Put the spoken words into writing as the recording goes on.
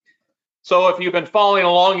So if you've been following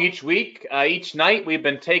along each week, each night, we've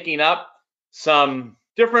been taking up some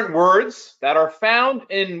different words that are found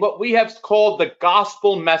in what we have called the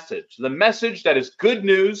gospel message, the message that is good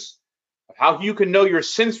news of how you can know your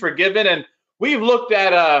sins forgiven. And we've looked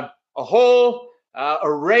at a whole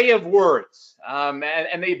array of words,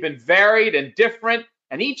 and they've been varied and different.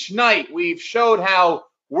 And each night we've showed how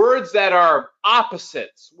words that are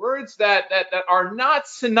opposites, words that are not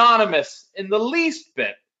synonymous in the least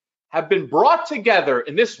bit, have been brought together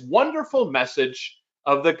in this wonderful message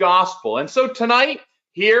of the gospel. And so tonight,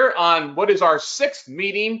 here on what is our sixth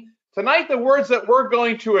meeting, tonight the words that we're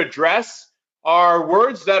going to address are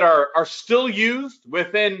words that are still used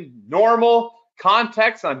within normal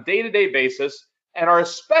context on a day-to-day basis and are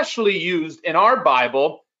especially used in our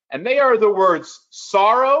Bible, and they are the words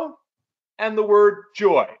sorrow and the word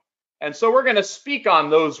joy. And so we're going to speak on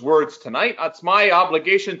those words tonight. It's my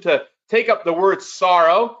obligation to take up the word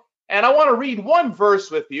sorrow. And I want to read one verse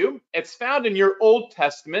with you. It's found in your Old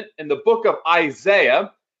Testament in the book of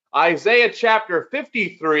Isaiah, Isaiah chapter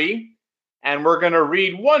 53. And we're going to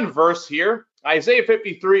read one verse here. Isaiah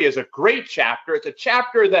 53 is a great chapter. It's a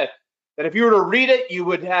chapter that if you were to read it, you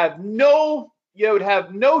would have no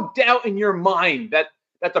doubt in your mind that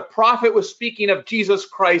the prophet was speaking of Jesus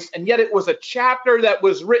Christ. And yet it was a chapter that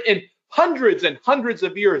was written hundreds and hundreds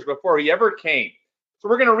of years before he ever came. So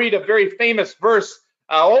we're going to read a very famous verse.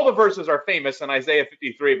 All the verses are famous in Isaiah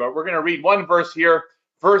 53, but we're going to read one verse here,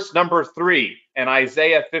 verse number 3 in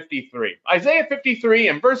Isaiah 53. Isaiah 53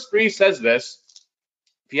 and verse 3 says this.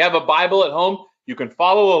 If you have a Bible at home, you can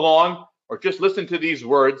follow along or just listen to these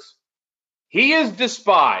words. He is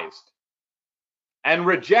despised and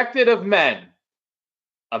rejected of men,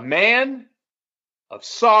 a man of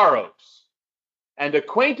sorrows and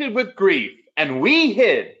acquainted with grief, and we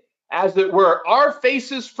hid, as it were, our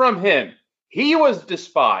faces from him. He was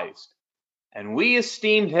despised, and we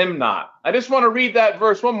esteemed him not. I just want to read that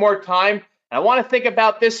verse one more time. And I want to think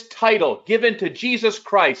about this title given to Jesus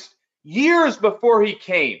Christ years before he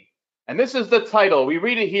came. And this is the title. We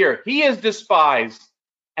read it here. He is despised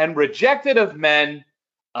and rejected of men,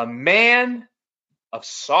 a man of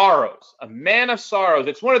sorrows. A man of sorrows.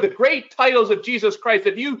 It's one of the great titles of Jesus Christ.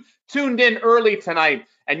 If you tuned in early tonight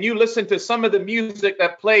and you listened to some of the music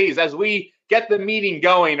that plays as we get the meeting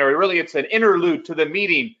going, or really it's an interlude to the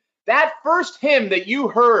meeting, that first hymn that you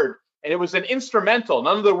heard, and it was an instrumental,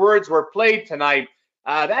 none of the words were played tonight,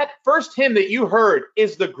 that first hymn that you heard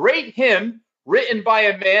is the great hymn written by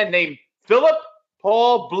a man named Philip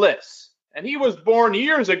Paul Bliss. And he was born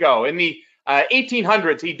years ago in the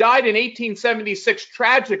 1800s. He died in 1876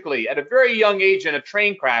 tragically at a very young age in a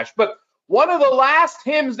train crash. But one of the last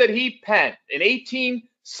hymns that he penned in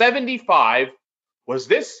 1875 was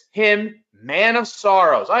this hymn, Man of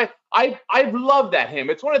Sorrows. I love that hymn.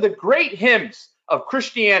 It's one of the great hymns of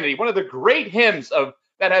Christianity, one of the great hymns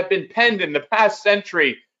that have been penned in the past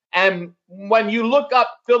century. And when you look up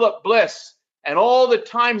Philip Bliss and all the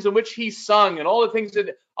times in which he sung and all the things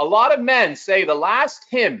that a lot of men say the last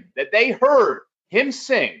hymn that they heard him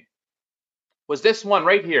sing was this one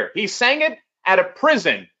right here. He sang it at a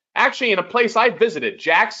prison, actually in a place I visited,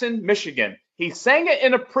 Jackson, Michigan. He sang it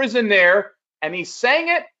in a prison there, and he sang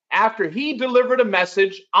it after he delivered a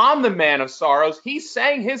message on the Man of Sorrows. He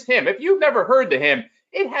sang his hymn. If you've never heard the hymn,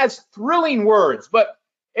 it has thrilling words, but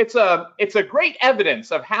it's a great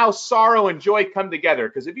evidence of how sorrow and joy come together.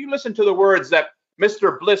 Because if you listen to the words that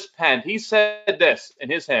Mr. Bliss penned, he said this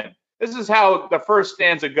in his hymn. This is how the first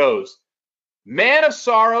stanza goes. Man of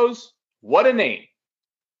sorrows, what a name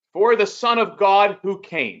for the Son of God who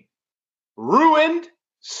came, ruined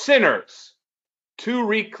sinners to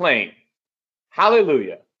reclaim.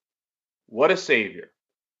 Hallelujah. What a Savior.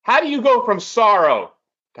 How do you go from sorrow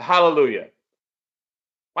to hallelujah?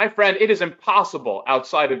 My friend, it is impossible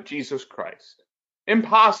outside of Jesus Christ.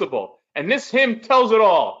 Impossible. And this hymn tells it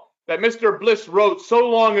all, that Mr. Bliss wrote so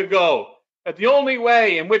long ago, that the only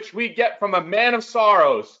way in which we get from a man of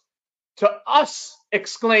sorrows to us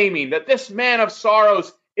exclaiming that this man of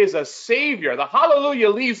sorrows is a Savior. The hallelujah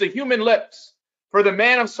leaves the human lips for the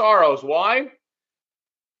man of sorrows. Why?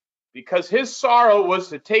 Because his sorrow was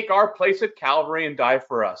to take our place at Calvary and die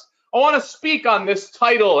for us. I want to speak on this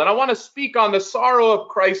title, and I want to speak on the sorrow of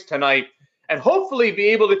Christ tonight, and hopefully be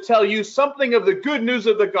able to tell you something of the good news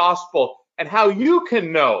of the gospel and how you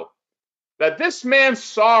can know that this man's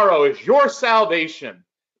sorrow is your salvation,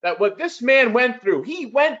 that what this man went through, he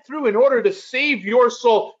went through in order to save your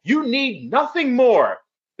soul. You need nothing more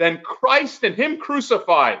than Christ and him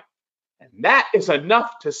crucified, and that is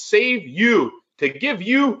enough to save you, to give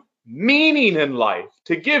you meaning in life,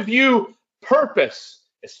 to give you purpose,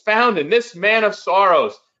 is found in this man of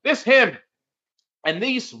sorrows. This hymn and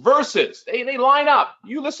these verses, they line up.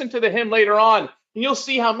 You listen to the hymn later on, and you'll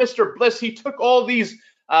see how Mr. Bliss, he took all these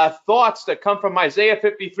thoughts that come from Isaiah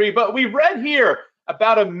 53. But we read here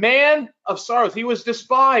about a man of sorrows. He was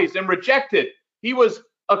despised and rejected. He was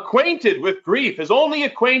acquainted with grief. His only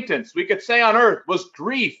acquaintance, we could say, on earth was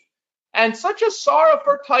grief. And such a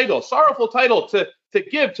sorrowful title to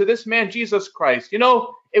give to this man, Jesus Christ. You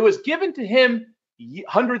know, it was given to him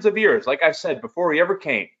hundreds of years, like I said, before he ever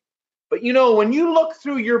came. But you know, when you look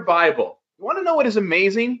through your Bible, you want to know what is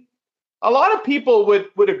amazing? A lot of people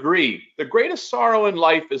would agree the greatest sorrow in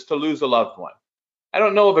life is to lose a loved one. I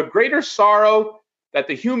don't know of a greater sorrow that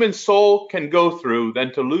the human soul can go through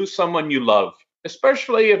than to lose someone you love,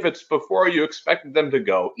 especially if it's before you expected them to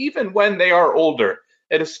go. Even when they are older,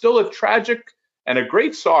 it is still a tragic and a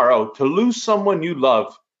great sorrow to lose someone you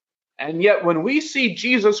love. And yet when we see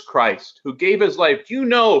Jesus Christ, who gave his life, you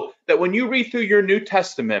know that when you read through your New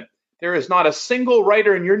Testament, there is not a single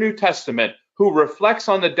writer in your New Testament who reflects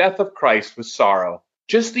on the death of Christ with sorrow.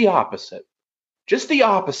 Just the opposite. Just the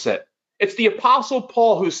opposite. It's the Apostle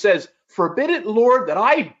Paul who says, "Forbid it, Lord, that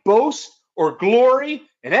I boast or glory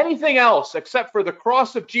in anything else except for the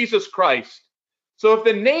cross of Jesus Christ." So if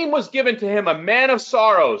the name was given to him, a man of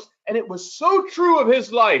sorrows, and it was so true of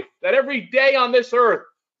his life that every day on this earth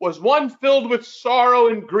was one filled with sorrow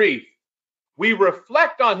and grief, we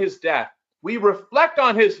reflect on his death. We reflect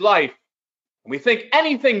on his life, and we think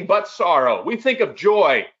anything but sorrow. We think of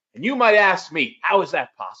joy. And you might ask me, how is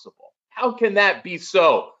that possible? How can that be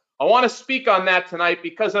so? I want to speak on that tonight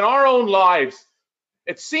because in our own lives,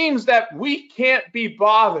 it seems that we can't be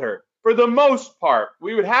bothered. For the most part,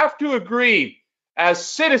 we would have to agree as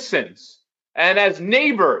citizens and as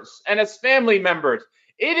neighbors and as family members,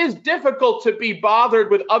 it is difficult to be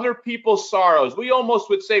bothered with other people's sorrows. We almost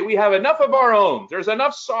would say we have enough of our own. There's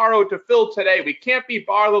enough sorrow to fill today. We can't be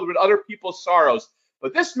bothered with other people's sorrows.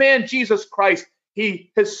 But this man, Jesus Christ,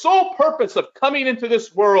 his sole purpose of coming into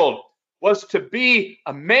this world was to be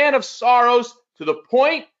a man of sorrows to the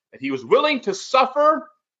point that he was willing to suffer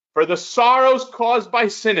for the sorrows caused by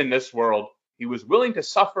sin in this world. He was willing to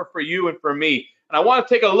suffer for you and for me. And I want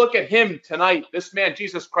to take a look at him tonight, this man,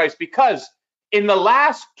 Jesus Christ, because in the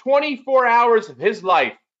last 24 hours of his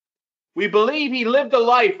life, we believe he lived a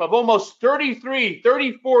life of almost 33,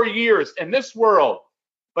 34 years in this world.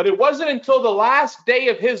 But it wasn't until the last day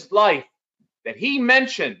of his life that he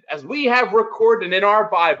mentioned, as we have recorded in our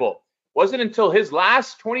Bible, wasn't until his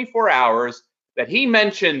last 24 hours that he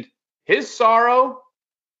mentioned his sorrow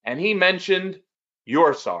and he mentioned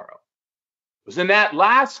your sorrow. It was in that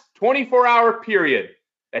last 24-hour period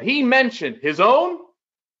that he mentioned his own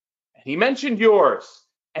and he mentioned yours.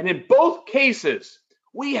 And in both cases,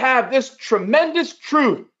 we have this tremendous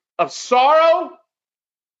truth of sorrow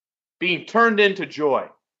being turned into joy.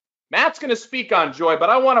 Matt's going to speak on joy, but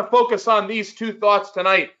I want to focus on these two thoughts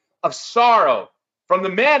tonight of sorrow from the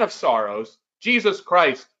man of sorrows, Jesus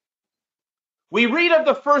Christ. We read of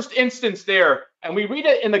the first instance there, and we read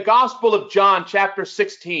it in the Gospel of John, chapter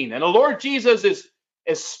 16. And the Lord Jesus is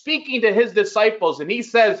speaking to his disciples, and he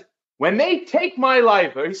says, when they take my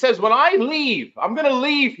life, or he says, when I leave, I'm going to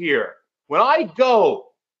leave here. When I go,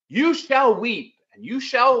 you shall weep and you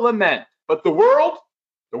shall lament. But the world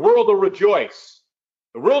will rejoice.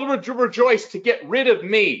 The world will rejoice to get rid of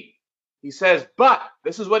me. He says, but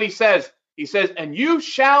this is what he says. He says, and you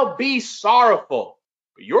shall be sorrowful,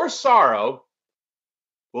 but your sorrow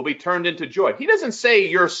will be turned into joy. He doesn't say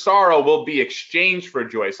your sorrow will be exchanged for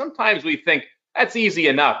joy. Sometimes we think that's easy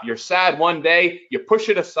enough. You're sad one day, you push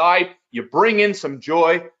it aside, you bring in some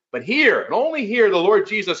joy. But here, and only here, the Lord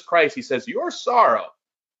Jesus Christ, he says, your sorrow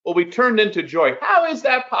will be turned into joy. How is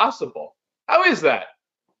that possible? How is that?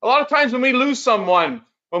 A lot of times when we lose someone,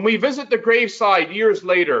 when we visit the graveside years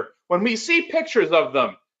later, when we see pictures of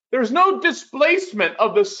them, there's no displacement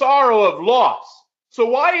of the sorrow of loss. So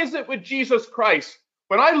why is it with Jesus Christ,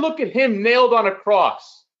 when I look at him nailed on a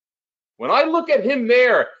cross, when I look at him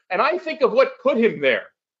there and I think of what put him there,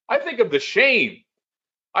 I think of the shame.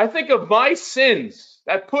 I think of my sins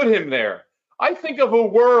that put him there. I think of a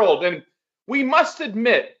world, and we must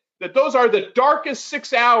admit that those are the darkest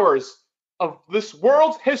 6 hours of this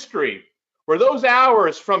world's history, were those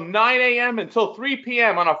hours from 9 a.m. until 3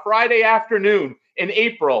 p.m. on a Friday afternoon in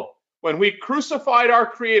April, when we crucified our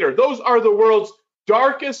Creator. Those are the world's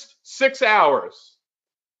darkest 6 hours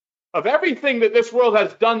of everything that this world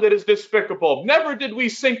has done that is despicable. Never did we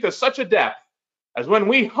sink to such a depth as when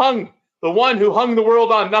we hung the one who hung the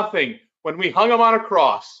world on nothing, when we hung him on a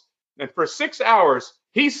cross. And for 6 hours,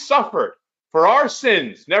 he suffered for our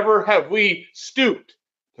sins. Never have we stooped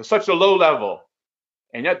to such a low level.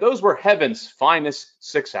 And yet those were heaven's finest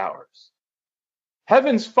 6 hours.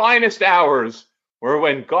 Heaven's finest hours were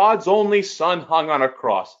when God's only Son hung on a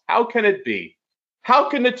cross. How can it be? How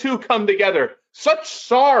can the two come together? Such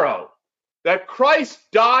sorrow that Christ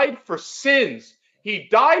died for sins. He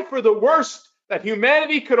died for the worst that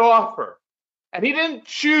humanity could offer. And he didn't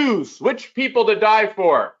choose which people to die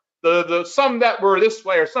for. The some that were this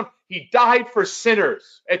way or some. He died for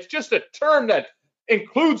sinners. It's just a term that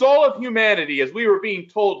includes all of humanity, as we were being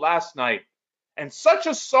told last night. And such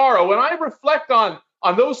a sorrow. When I reflect on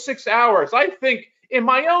those 6 hours, I think in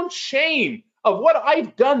my own shame of what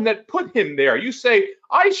I've done that put him there. You say,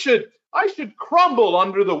 I should crumble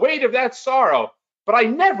under the weight of that sorrow. But I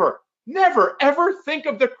never, ever think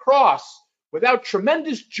of the cross without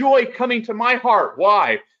tremendous joy coming to my heart.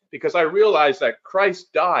 Why? Because I realize that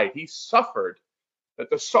Christ died. He suffered. That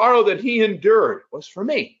the sorrow that he endured was for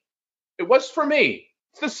me. It was for me.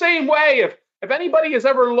 It's the same way if anybody has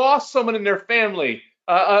ever lost someone in their family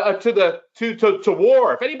to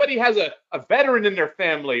war, if anybody has a veteran in their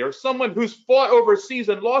family or someone who's fought overseas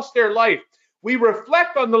and lost their life, we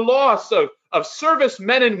reflect on the loss of service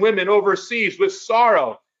men and women overseas with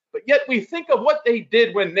sorrow. But yet we think of what they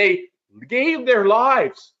did when they gave their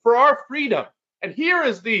lives for our freedom. And here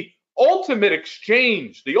is the ultimate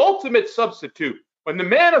exchange, the ultimate substitute. When the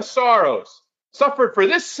man of sorrows suffered for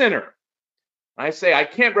this sinner, I say I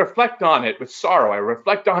can't reflect on it with sorrow. I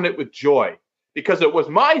reflect on it with joy, because it was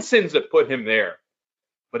my sins that put him there.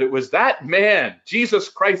 But it was that man, Jesus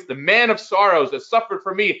Christ, the man of sorrows, that suffered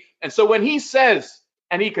for me. And so when he says,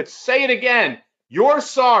 and he could say it again, your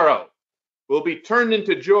sorrow will be turned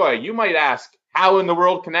into joy. You might ask, how in the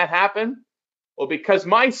world can that happen? Well, because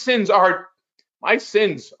my sins are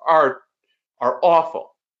awful.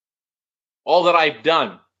 All that I've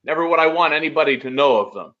done, never would I want anybody to know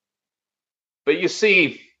of them. But you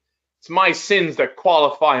see, it's my sins that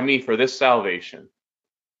qualify me for this salvation.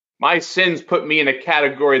 My sins put me in a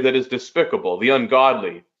category that is despicable, the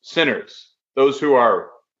ungodly, sinners, those who are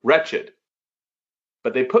wretched.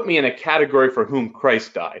 But they put me in a category for whom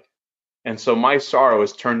Christ died. And so my sorrow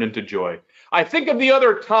is turned into joy. I think of the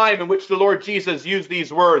other time in which the Lord Jesus used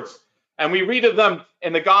these words, and we read of them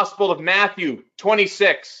in the Gospel of Matthew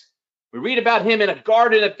 26. We read about him in a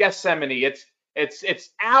garden of Gethsemane. It's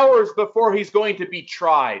hours before he's going to be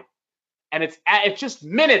tried. And it's just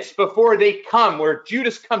minutes before they come, where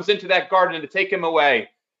Judas comes into that garden to take him away.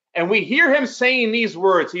 And we hear him saying these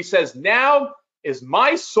words. He says, now is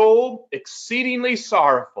my soul exceedingly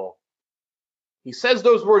sorrowful. He says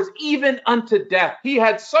those words, even unto death. He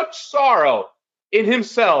had such sorrow in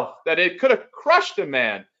himself that it could have crushed a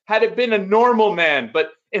man had it been a normal man.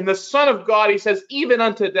 But in the Son of God, he says, even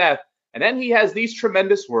unto death. And then he has these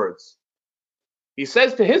tremendous words. He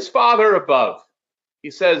says to his Father above,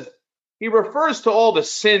 he refers to all the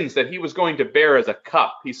sins that he was going to bear as a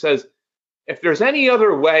cup. He says, if there's any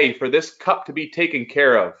other way for this cup to be taken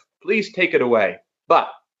care of, please take it away.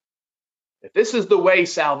 But if this is the way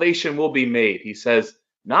salvation will be made, he says,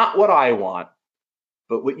 not what I want,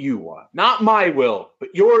 but what you want. Not my will,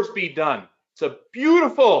 but yours be done. It's a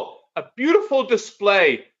beautiful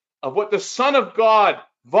display of what the Son of God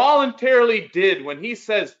voluntarily did when he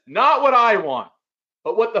says, not what I want,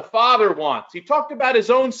 but what the Father wants. He talked about his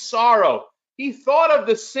own sorrow. He thought of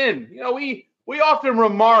the sin. You know, we often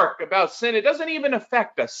remark about sin. It doesn't even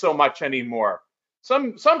affect us so much anymore.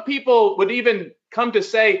 Some people would even come to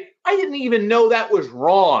say, I didn't even know that was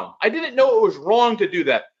wrong. I didn't know it was wrong to do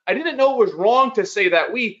that. I didn't know it was wrong to say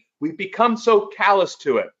that. We've become so callous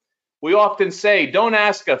to it. We often say, don't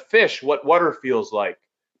ask a fish what water feels like.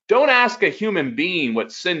 Don't ask a human being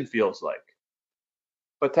what sin feels like.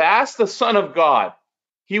 But to ask the Son of God,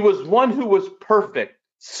 he was one who was perfect,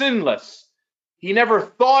 sinless. He never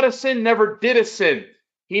thought a sin, never did a sin.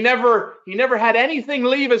 He never had anything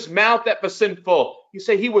leave his mouth that was sinful. You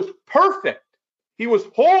say he was perfect. He was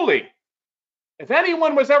holy. If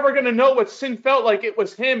anyone was ever going to know what sin felt like, it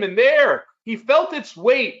was him. And there, he felt its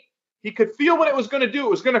weight. He could feel what it was going to do. It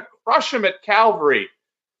was going to crush him at Calvary.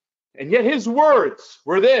 And yet his words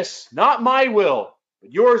were this, not my will,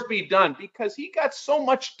 but yours be done, because he got so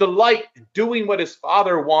much delight in doing what his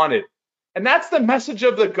Father wanted. And that's the message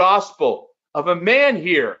of the gospel, of a man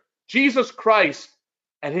here, Jesus Christ,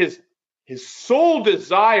 and his sole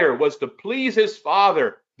desire was to please his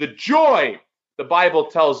Father. The joy, the Bible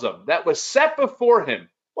tells them, that was set before him.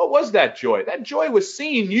 What was that joy? That joy was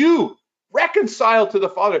seeing you reconciled to the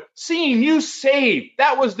Father, seeing you saved.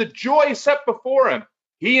 That was the joy set before him.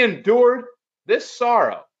 He endured this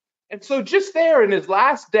sorrow. And so just there in his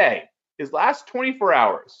last day, his last 24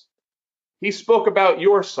 hours, he spoke about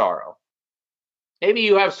your sorrow. Maybe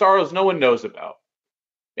you have sorrows no one knows about.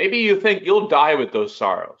 Maybe you think you'll die with those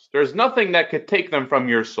sorrows. There's nothing that could take them from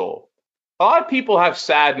your soul. A lot of people have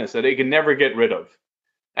sadness that they can never get rid of.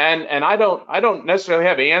 And I don't necessarily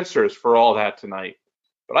have answers for all that tonight.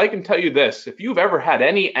 But I can tell you this, if you've ever had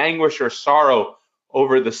any anguish or sorrow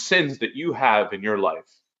over the sins that you have in your life,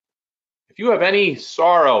 if you have any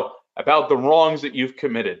sorrow about the wrongs that you've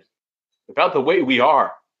committed, about the way we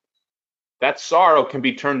are, that sorrow can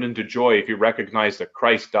be turned into joy if you recognize that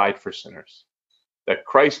Christ died for sinners, that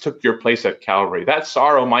Christ took your place at Calvary. That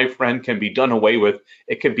sorrow, my friend, can be done away with.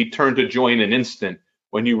 It can be turned to joy in an instant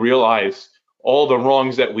when you realize all the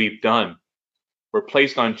wrongs that we've done were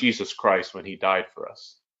placed on Jesus Christ when he died for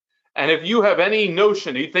us. And if you have any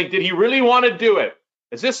notion, you think, did he really want to do it?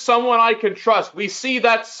 Is this someone I can trust? We see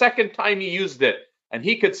that second time he used it. And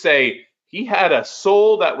he could say he had a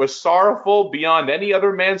soul that was sorrowful beyond any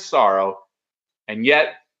other man's sorrow. And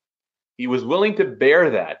yet he was willing to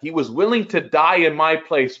bear that. He was willing to die in my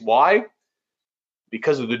place. Why?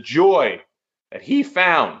 Because of the joy that he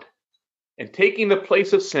found in taking the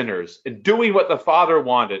place of sinners and doing what the Father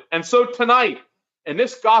wanted. And so tonight, in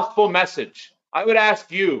this gospel message, I would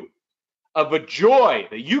ask you of a joy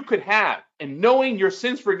that you could have in knowing your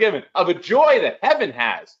sins forgiven, of a joy that heaven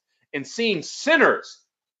has in seeing sinners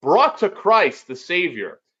brought to Christ the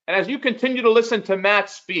Savior. And as you continue to listen to Matt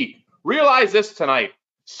speak, realize this tonight.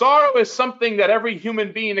 Sorrow is something that every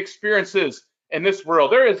human being experiences in this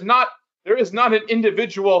world. There is not an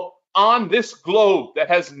individual on this globe that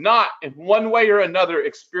has not, in one way or another,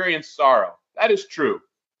 experienced sorrow. That is true.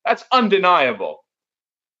 That's undeniable.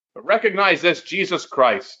 But recognize this, Jesus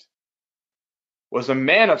Christ was a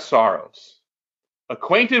man of sorrows,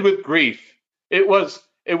 acquainted with grief. It was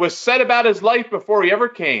said about his life before he ever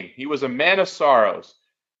came. He was a man of sorrows.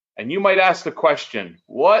 And you might ask the question,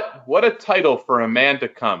 what a title for a man to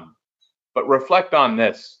come. But reflect on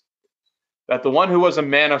this, that the one who was a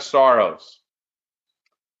man of sorrows,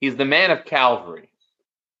 he's the man of Calvary.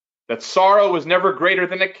 That sorrow was never greater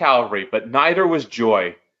than at Calvary, but neither was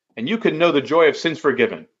joy. And you can know the joy of sins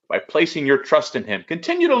forgiven by placing your trust in him.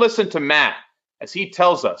 Continue to listen to Matt as he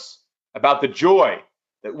tells us about the joy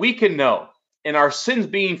that we can know in our sins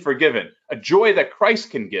being forgiven, a joy that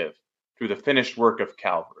Christ can give through the finished work of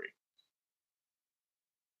Calvary.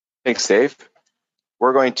 Thanks, Dave.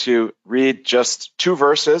 We're going to read just 2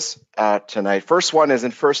 verses tonight. First one is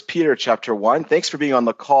in 1 Peter chapter 1. Thanks for being on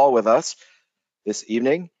the call with us this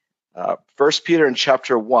evening. 1 Peter in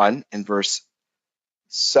chapter 1 in verse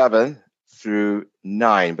 7 through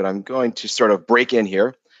 9. But I'm going to sort of break in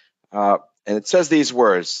here. And it says these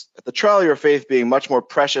words, "That the trial of your faith being much more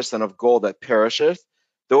precious than of gold that perisheth,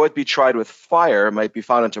 though it be tried with fire, might be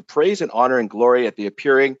found unto praise and honor and glory at the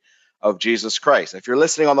appearing of Jesus Christ." If you're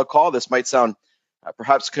listening on the call, this might sound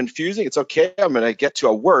perhaps confusing. It's okay. I'm going to get to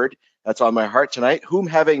a word that's on my heart tonight. "Whom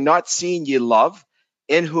having not seen ye love,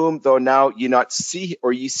 in whom though now ye not see,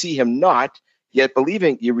 or ye see him not, yet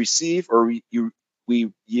believing ye receive, or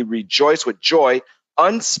ye rejoice with joy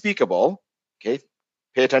unspeakable." Okay,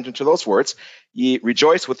 pay attention to those words. "Ye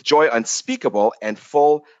rejoice with joy unspeakable and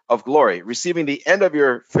full of glory, receiving the end of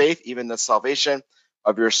your faith, even the salvation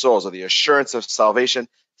of your souls," or the assurance of salvation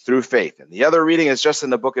through faith. And the other reading is just in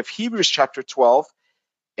the book of Hebrews chapter 12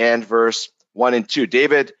 and verse 1 and 2.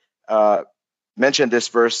 David mentioned this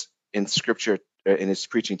verse in scripture in his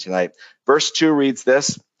preaching tonight. Verse 2 reads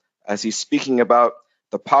this as he's speaking about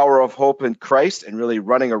the power of hope in Christ and really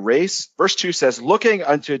running a race. Verse 2 says, "Looking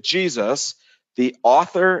unto Jesus, the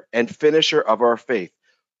author and finisher of our faith,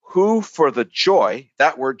 who for the joy,"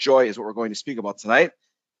 that word joy is what we're going to speak about tonight,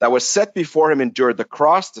 "that was set before him endured the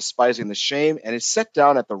cross, despising the shame, and is set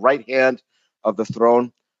down at the right hand of the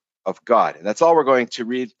throne of God." And that's all we're going to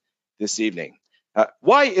read this evening.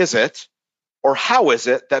 Why is it, or how is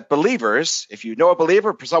it, that believers, if you know a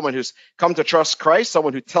believer, someone who's come to trust Christ,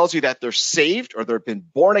 someone who tells you that they're saved, or they've been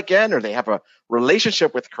born again, or they have a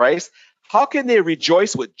relationship with Christ, how can they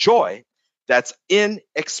rejoice with joy that's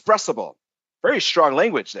inexpressible? Very strong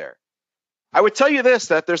language there. I would tell you this,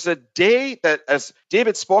 that there's a day that, as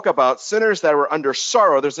David spoke about, sinners that were under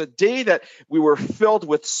sorrow, there's a day that we were filled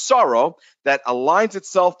with sorrow that aligns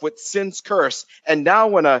itself with sin's curse. And now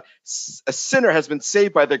when a sinner has been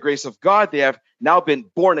saved by the grace of God, they have now been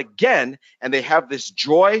born again, and they have this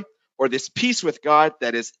joy or this peace with God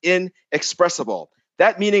that is inexpressible.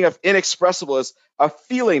 That meaning of inexpressible is a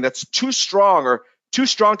feeling that's too strong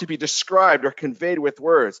to be described or conveyed with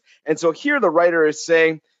words. And so here the writer is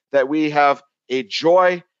saying that we have a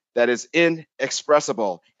joy that is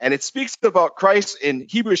inexpressible. And it speaks about Christ in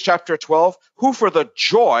Hebrews chapter 12, who for the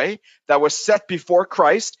joy that was set before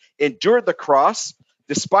Christ endured the cross,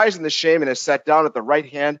 despising the shame, and is sat down at the right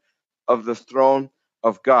hand of the throne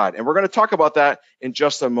of God. And we're going to talk about that in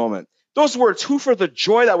just a moment. Those words, who for the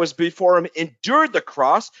joy that was before him endured the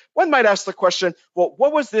cross. One might ask the question, well,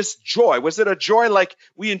 what was this joy? Was it a joy like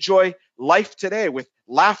we enjoy life today with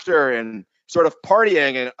laughter and sort of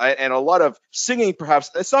partying and a lot of singing,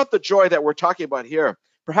 perhaps? It's not the joy that we're talking about here.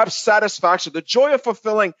 Perhaps satisfaction, the joy of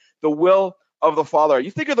fulfilling the will of the Father.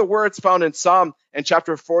 You think of the words found in Psalm and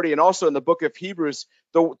chapter 40 and also in the book of Hebrews,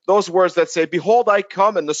 those words that say, behold, I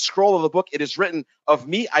come, in the scroll of the book it is written, of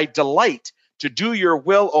me I delight to do your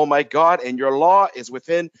will, O my God, and your law is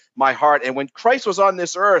within my heart. And when Christ was on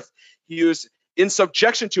this earth, he was in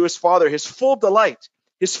subjection to his Father. His full delight,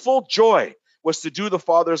 his full joy was to do the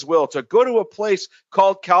Father's will, to go to a place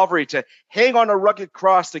called Calvary, to hang on a rugged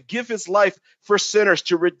cross, to give his life for sinners,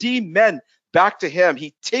 to redeem men back to him.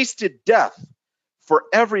 He tasted death for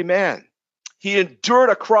every man. He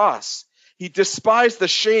endured a cross. He despised the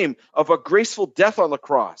shame of a graceful death on the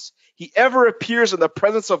cross. He ever appears in the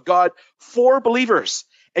presence of God for believers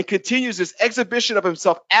and continues his exhibition of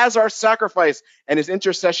himself as our sacrifice and his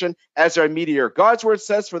intercession as our mediator. God's word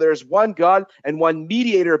says, for there is one God and one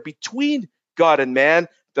mediator between God and man,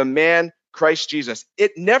 the man Christ Jesus.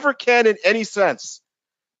 It never can in any sense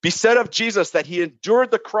be said of Jesus that he endured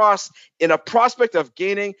the cross in a prospect of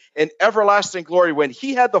gaining an everlasting glory when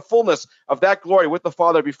he had the fullness of that glory with the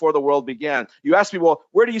Father before the world began. You ask me, well,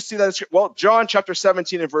 where do you see that? Well, John chapter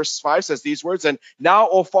 17 and verse 5 says these words, and now,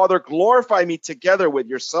 O Father, glorify me together with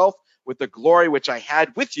yourself, with the glory which I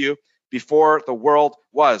had with you before the world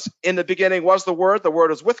was. In the beginning was the Word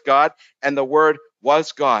was with God, and the Word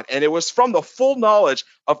was God. And it was from the full knowledge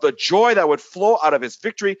of the joy that would flow out of his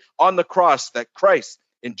victory on the cross that Christ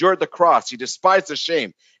endured the cross. He despised the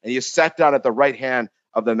shame, and he sat down at the right hand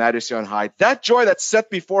of the Majesty on high. That joy that's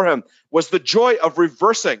set before him was the joy of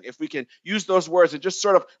reversing, if we can use those words and just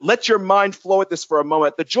sort of let your mind flow at this for a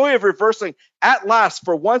moment. The joy of reversing at last,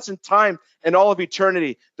 for once in time and all of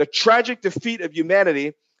eternity, the tragic defeat of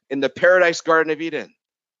humanity in the paradise Garden of Eden.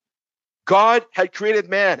 God had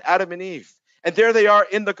created man, Adam and Eve, and there they are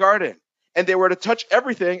in the garden, and they were to touch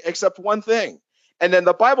everything except one thing. And then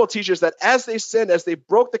the Bible teaches that as they sinned, as they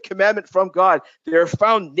broke the commandment from God, they are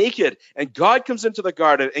found naked. And God comes into the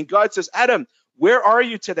garden and God says, Adam, where are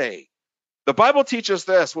you today? The Bible teaches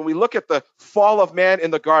this when we look at the fall of man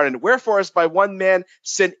in the garden. Wherefore, as by one man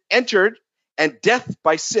sin entered, and death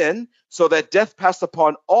by sin, so that death passed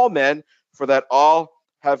upon all men, for that all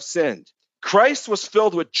have sinned. Christ was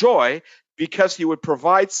filled with joy because he would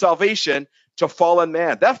provide salvation to fallen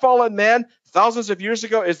man. That fallen man, thousands of years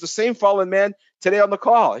ago, is the same fallen man today on the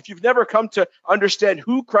call. If you've never come to understand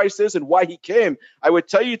who Christ is and why he came, I would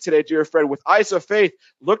tell you today, dear friend, with eyes of faith,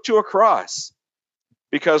 look to a cross,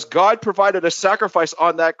 because God provided a sacrifice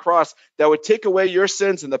on that cross that would take away your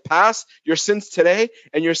sins in the past, your sins today,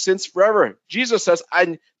 and your sins forever. Jesus says,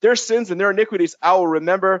 their sins and their iniquities I will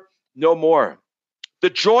remember no more. The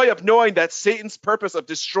joy of knowing that Satan's purpose of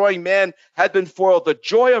destroying man had been foiled. The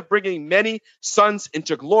joy of bringing many sons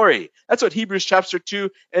into glory. That's what Hebrews chapter 2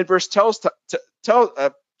 and verse chapter 2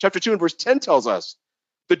 and verse 10 tells us.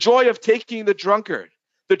 The joy of taking the drunkard,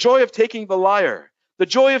 the joy of taking the liar, the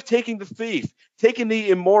joy of taking the thief, taking the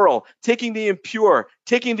immoral, taking the impure,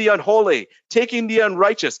 taking the unholy, taking the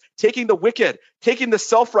unrighteous, taking the wicked, taking the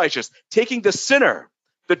self-righteous, taking the sinner.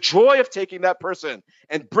 The joy of taking that person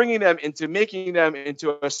and bringing them into, making them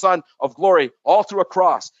into a son of glory, all through a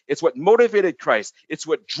cross. It's what motivated Christ. It's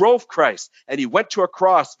what drove Christ. And he went to a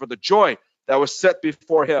cross for the joy that was set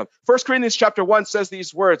before him. 1 Corinthians chapter 1 says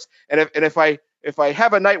these words. And if I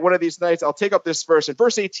have a night, one of these nights, I'll take up this verse. In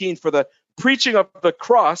verse 18, for the preaching of the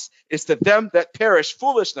cross is to them that perish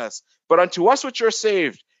foolishness, but unto us which are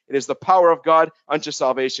saved, it is the power of God unto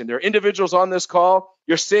salvation. There are individuals on this call.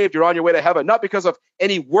 You're saved. You're on your way to heaven, not because of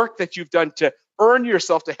any work that you've done to earn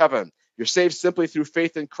yourself to heaven. You're saved simply through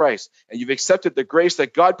faith in Christ, and you've accepted the grace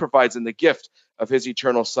that God provides in the gift of his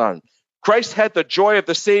eternal Son. Christ had the joy of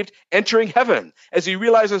the saved entering heaven as he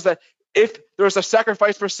realizes that if there's a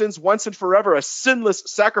sacrifice for sins once and forever, a sinless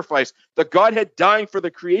sacrifice, the Godhead dying for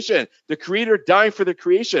the creation, the Creator dying for the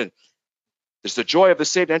creation, there's the joy of the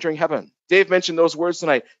saved entering heaven. Dave mentioned those words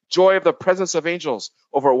tonight. Joy of the presence of angels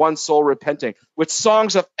over one soul repenting, with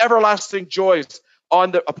songs of everlasting joys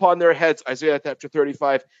upon their heads. Isaiah chapter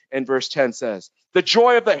 35 and verse 10 says. The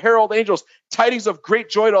joy of the herald angels, tidings of great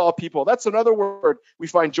joy to all people. That's another word we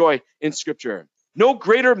find joy in Scripture. No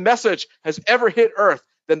greater message has ever hit earth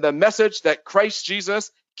than the message that Christ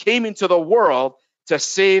Jesus came into the world to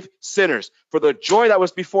save sinners. For the joy that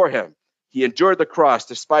was before him, he endured the cross,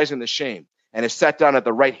 despising the shame, and is sat down at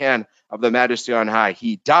the right hand of the Majesty on high.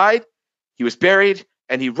 He died, he was buried,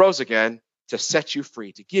 and he rose again to set you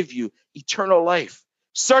free, to give you eternal life.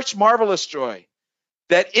 Such marvelous joy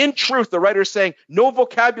that in truth, the writer is saying, no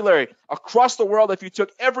vocabulary across the world, if you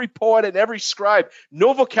took every poet and every scribe,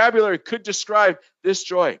 no vocabulary could describe this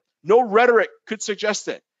joy. No rhetoric could suggest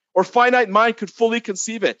it, or finite mind could fully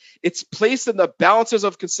conceive it. It's placed in the balances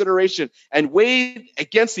of consideration and weighed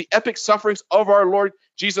against the epic sufferings of our Lord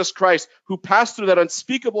Jesus Christ, who passed through that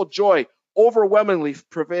unspeakable joy, overwhelmingly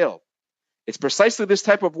prevailed. It's precisely this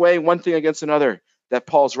type of weighing one thing against another that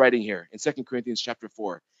Paul's writing here in 2 Corinthians chapter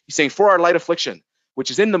 4. He's saying, for our light affliction, which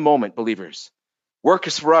is in the moment, believers, work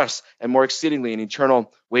is for us and more exceedingly an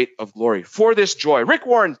eternal weight of glory. For this joy. Rick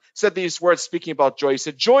Warren said these words speaking about joy. He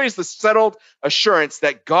said, joy is the settled assurance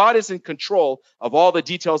that God is in control of all the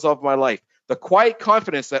details of my life. The quiet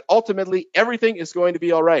confidence that ultimately everything is going to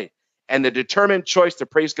be all right. And the determined choice to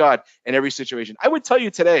praise God in every situation. I would tell you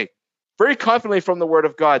today, very confidently from the word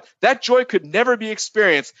of God, that joy could never be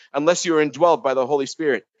experienced unless you are indwelled by the Holy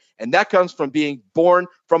Spirit. And that comes from being born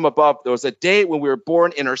from above. There was a day when we were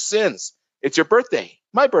born in our sins. It's your birthday,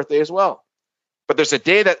 my birthday as well. But there's a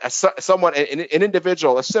day that someone, an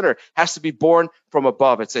individual, a sinner, has to be born from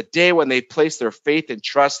above. It's a day when they place their faith and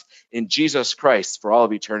trust in Jesus Christ for all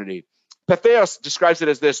of eternity. Patheos describes it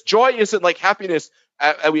as this: joy isn't like happiness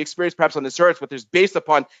we experience perhaps on this earth, but it's based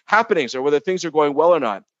upon happenings or whether things are going well or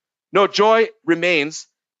not. No, joy remains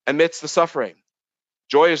amidst the suffering.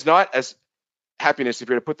 Joy is not as happiness, if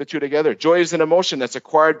you're to put the two together. Joy is an emotion that's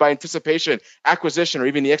acquired by anticipation, acquisition, or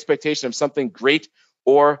even the expectation of something great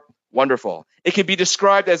or wonderful. It can be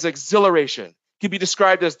described as exhilaration. It can be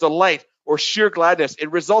described as delight or sheer gladness.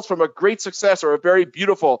 It results from a great success or a very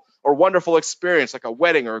beautiful or wonderful experience, like a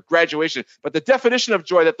wedding or a graduation. But the definition of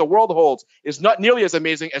joy that the world holds is not nearly as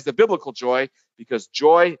amazing as the biblical joy, because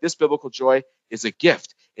joy, this biblical joy, is a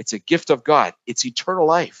gift. It's a gift of God. It's eternal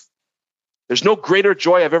life. There's no greater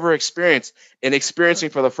joy I've ever experienced in experiencing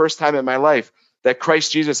for the first time in my life that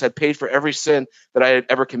Christ Jesus had paid for every sin that I had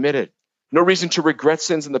ever committed. No reason to regret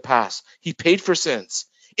sins in the past. He paid for sins.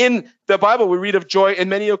 In the Bible, we read of joy in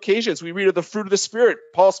many occasions. We read of the fruit of the Spirit.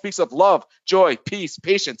 Paul speaks of love, joy, peace,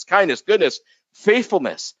 patience, kindness, goodness,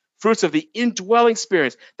 faithfulness, fruits of the indwelling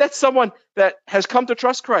Spirit. That's someone that has come to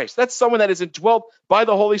trust Christ. That's someone that is indwelt by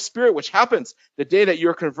the Holy Spirit, which happens the day that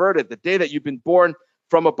you're converted, the day that you've been born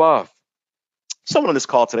from above. Someone on this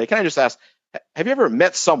call today, can I just ask, have you ever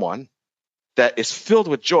met someone that is filled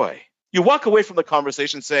with joy? You walk away from the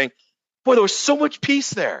conversation saying, boy, there was so much peace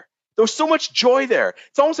there. There was so much joy there.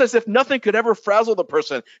 It's almost as if nothing could ever frazzle the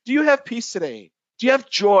person. Do you have peace today? Do you have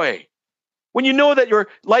joy? When you know that your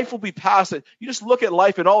life will be past, and you just look at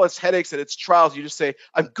life and all its headaches and its trials, you just say,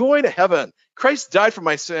 I'm going to heaven. Christ died for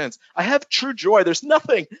my sins. I have true joy. There's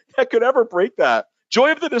nothing that could ever break that.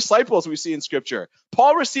 Joy of the disciples we see in Scripture.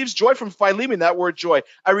 Paul receives joy from Philemon, that word joy.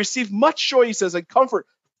 I receive much joy, he says, and comfort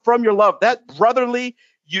from your love. That brotherly,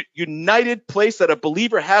 united place that a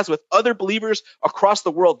believer has with other believers across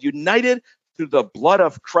the world, united through the blood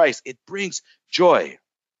of Christ. It brings joy.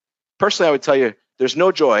 Personally, I would tell you, there's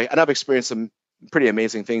no joy, and I've experienced some pretty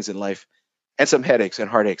amazing things in life and some headaches and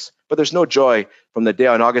heartaches, but there's no joy from the day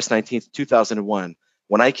on August 19th, 2001,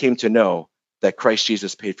 when I came to know that Christ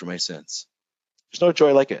Jesus paid for my sins. There's no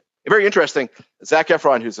joy like it. Very interesting. Zac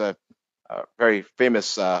Efron, who's a very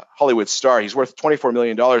famous Hollywood star, he's worth $24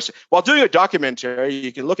 million. While doing a documentary,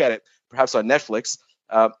 you can look at it perhaps on Netflix,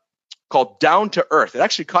 called Down to Earth. It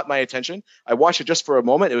actually caught my attention. I watched it just for a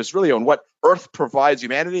moment. It was really on what Earth provides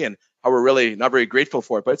humanity and how we're really not very grateful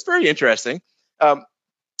for it. But it's very interesting.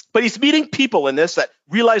 But he's meeting people in this that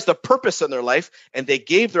realize the purpose in their life, and they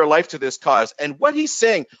gave their life to this cause. And what he's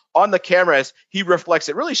saying on the camera as he reflects,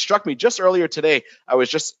 it really struck me just earlier today. I was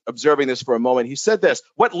just observing this for a moment. He said this: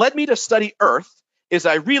 what led me to study Earth is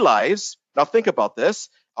I realized, now think about this,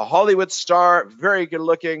 a Hollywood star, very good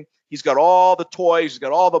looking. He's got all the toys. He's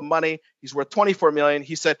got all the money. He's worth $24 million.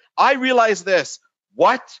 He said, I realized this.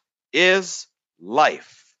 What is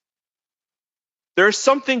life? There's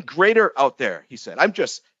something greater out there, he said. I'm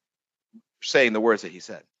just saying the words that he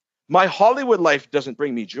said. My Hollywood life doesn't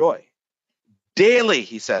bring me joy. Daily,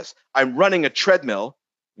 he says, I'm running a treadmill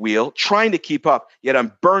wheel, trying to keep up, yet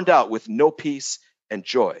I'm burned out with no peace and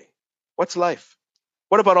joy. What's life?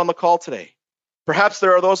 What about on the call today? Perhaps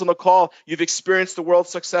there are those on the call, you've experienced the world's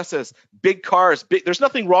successes, big cars, there's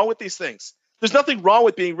nothing wrong with these things. There's nothing wrong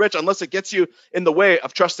with being rich unless it gets you in the way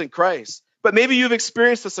of trusting Christ. But maybe you've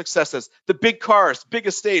experienced the successes, the big cars, big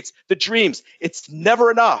estates, the dreams. It's never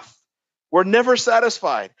enough. We're never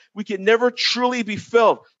satisfied. We can never truly be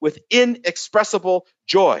filled with inexpressible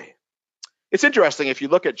joy. It's interesting, if you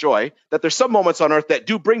look at joy, that there's some moments on earth that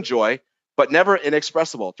do bring joy, but never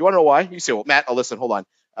inexpressible. Do you want to know why? You say, well, Matt, listen, hold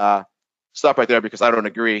on. Stop right there because I don't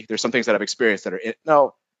agree. There's some things that I've experienced that are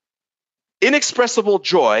no. Inexpressible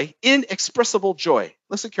joy,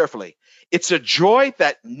 listen carefully. It's a joy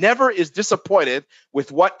that never is disappointed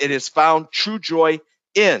with what it has found true joy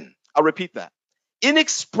in. I'll repeat that.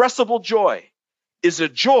 Inexpressible joy is a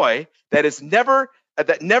joy that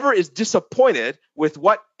never is disappointed with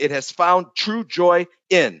what it has found true joy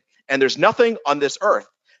in. And there's nothing on this earth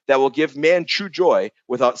that will give man true joy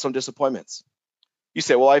without some disappointments. You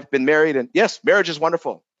say, well, I've been married, and yes, marriage is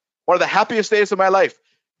wonderful. One of the happiest days of my life.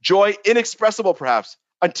 Joy inexpressible, perhaps,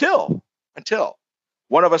 until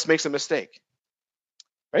one of us makes a mistake,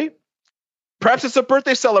 right? Perhaps it's a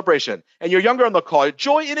birthday celebration, and you're younger on the call.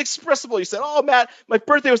 Joy inexpressible. You said, oh, Matt, my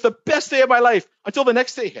birthday was the best day of my life until the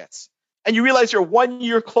next day hits. And you realize you're 1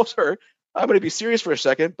 year closer. I'm going to be serious for a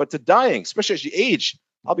second, but to dying, especially as you age.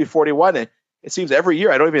 I'll be 41, and it seems every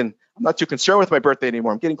year I'm not too concerned with my birthday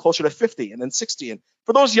anymore. I'm getting closer to 50 and then 60. And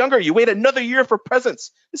for those younger, you wait another year for presents.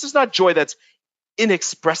 This is not joy that's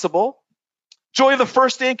inexpressible. Joy of the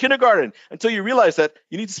first day in kindergarten until you realize that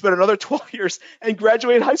you need to spend another 12 years and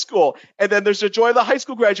graduate high school. And then there's the joy of the high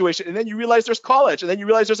school graduation. And then you realize there's college. And then you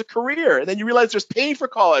realize there's a career. And then you realize there's paying for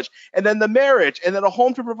college. And then the marriage. And then a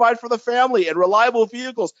home to provide for the family and reliable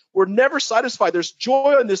vehicles. We're never satisfied. There's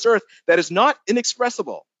joy on this earth that is not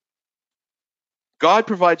inexpressible. God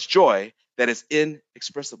provides joy that is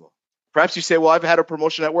inexpressible. Perhaps you say, well, I've had a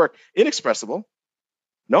promotion at work. Inexpressible.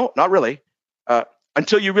 No, not really.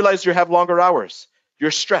 Until you realize you have longer hours.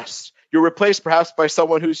 You're stressed. You're replaced perhaps by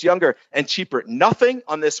someone who's younger and cheaper. Nothing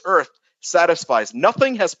on this earth satisfies.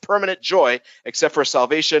 Nothing has permanent joy except for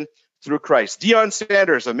salvation through Christ. Deion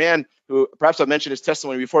Sanders, a man who perhaps I mentioned his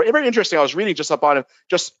testimony before. Very interesting. I was reading just up on him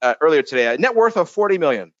earlier today. A net worth of $40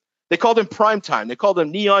 million. They called him Prime Time. They called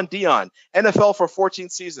him Neon Deion. NFL for 14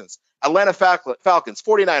 seasons. Atlanta Falcons,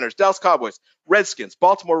 49ers, Dallas Cowboys, Redskins,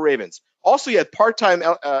 Baltimore Ravens. Also, he had part-time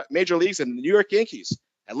major leagues in the New York Yankees,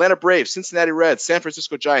 Atlanta Braves, Cincinnati Reds, San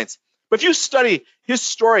Francisco Giants. But if you study his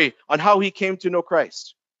story on how he came to know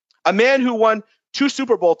Christ, a man who won 2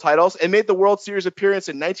 Super Bowl titles and made the World Series appearance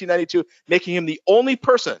in 1992, making him the only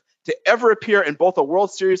person to ever appear in both a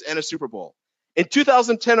World Series and a Super Bowl. In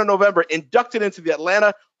 2010 in November, inducted into the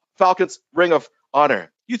Atlanta Falcons Ring of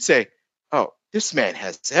Honor. You'd say, oh, this man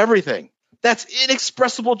has everything. That's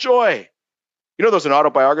inexpressible joy. You know, there's an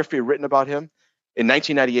autobiography written about him in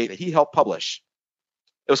 1998 that he helped publish.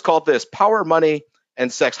 It was called this, Power, Money,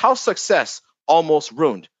 and Sex, How Success Almost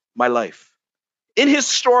Ruined My Life. In his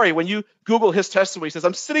story, when you Google his testimony, he says,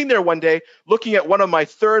 I'm sitting there one day looking at one of my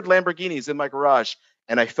 3rd Lamborghinis in my garage,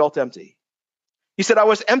 and I felt empty. He said, I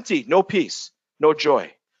was empty, no peace, no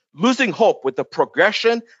joy, losing hope with the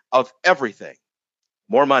progression of everything.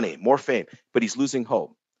 More money, more fame, but he's losing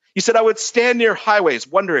hope. He said, I would stand near highways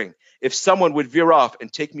wondering if someone would veer off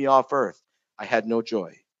and take me off earth. I had no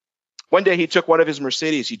joy. One day he took one of his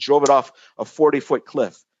Mercedes. He drove it off a 40-foot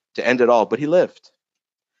cliff to end it all, but he lived.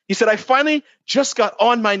 He said, I finally just got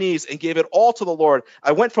on my knees and gave it all to the Lord.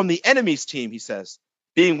 I went from the enemy's team, he says,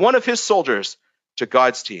 being one of his soldiers, to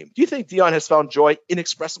God's team. Do you think Deion has found joy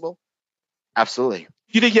inexpressible? Absolutely. Do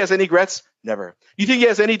you think he has any regrets? Never. You think he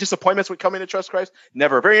has any disappointments with coming to trust Christ?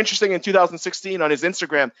 Never. Very interesting. In 2016, on his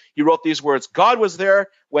Instagram, he wrote these words, God was there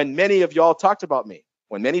when many of y'all talked about me,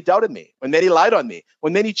 when many doubted me, when many lied on me,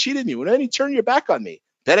 when many cheated me, when many turned your back on me,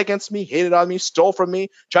 bet against me, hated on me, stole from me,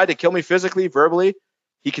 tried to kill me physically, verbally.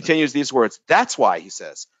 He continues these words. That's why, he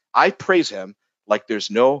says, I praise him like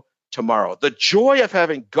there's no tomorrow. The joy of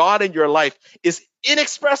having God in your life is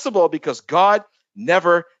inexpressible because God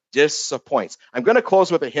never disappoints. I'm going to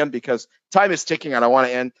close with a hymn because time is ticking and I want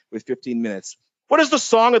to end with 15 minutes. What is the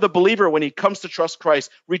song of the believer when he comes to trust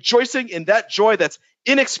Christ, rejoicing in that joy that's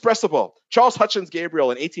inexpressible? Charles Hutchins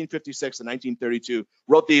Gabriel in 1856 and 1932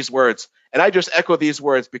 wrote these words, and I just echo these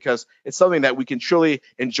words because it's something that we can truly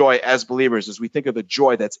enjoy as believers as we think of the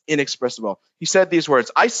joy that's inexpressible. He said these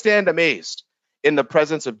words, I stand amazed in the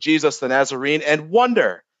presence of Jesus the Nazarene and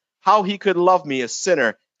wonder how he could love me, a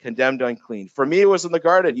sinner condemned unclean. For me it was in the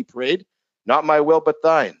garden, he prayed, not my will but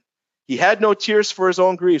thine. He had no tears for his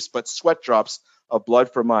own griefs, but sweat drops of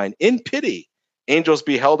blood for mine. In pity, angels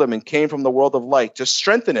beheld him and came from the world of light to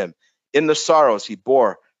strengthen him in the sorrows he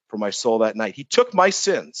bore for my soul that night. He took my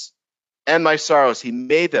sins and my sorrows. He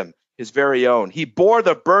made them his very own. He bore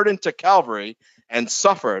the burden to Calvary and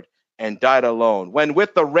suffered and died alone. When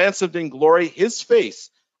with the ransomed in glory his face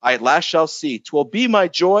I at last shall see, 'twill be my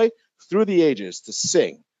joy through the ages to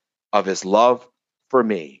sing of his love for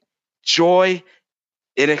me. Joy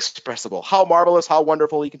inexpressible. How marvelous, how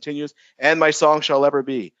wonderful, he continues, and my song shall ever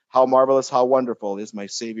be. How marvelous, how wonderful is my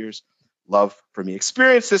Savior's love for me.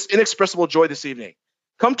 Experience this inexpressible joy this evening.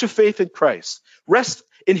 Come to faith in Christ. Rest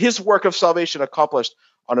in his work of salvation accomplished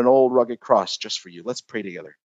on an old rugged cross just for you. Let's pray together.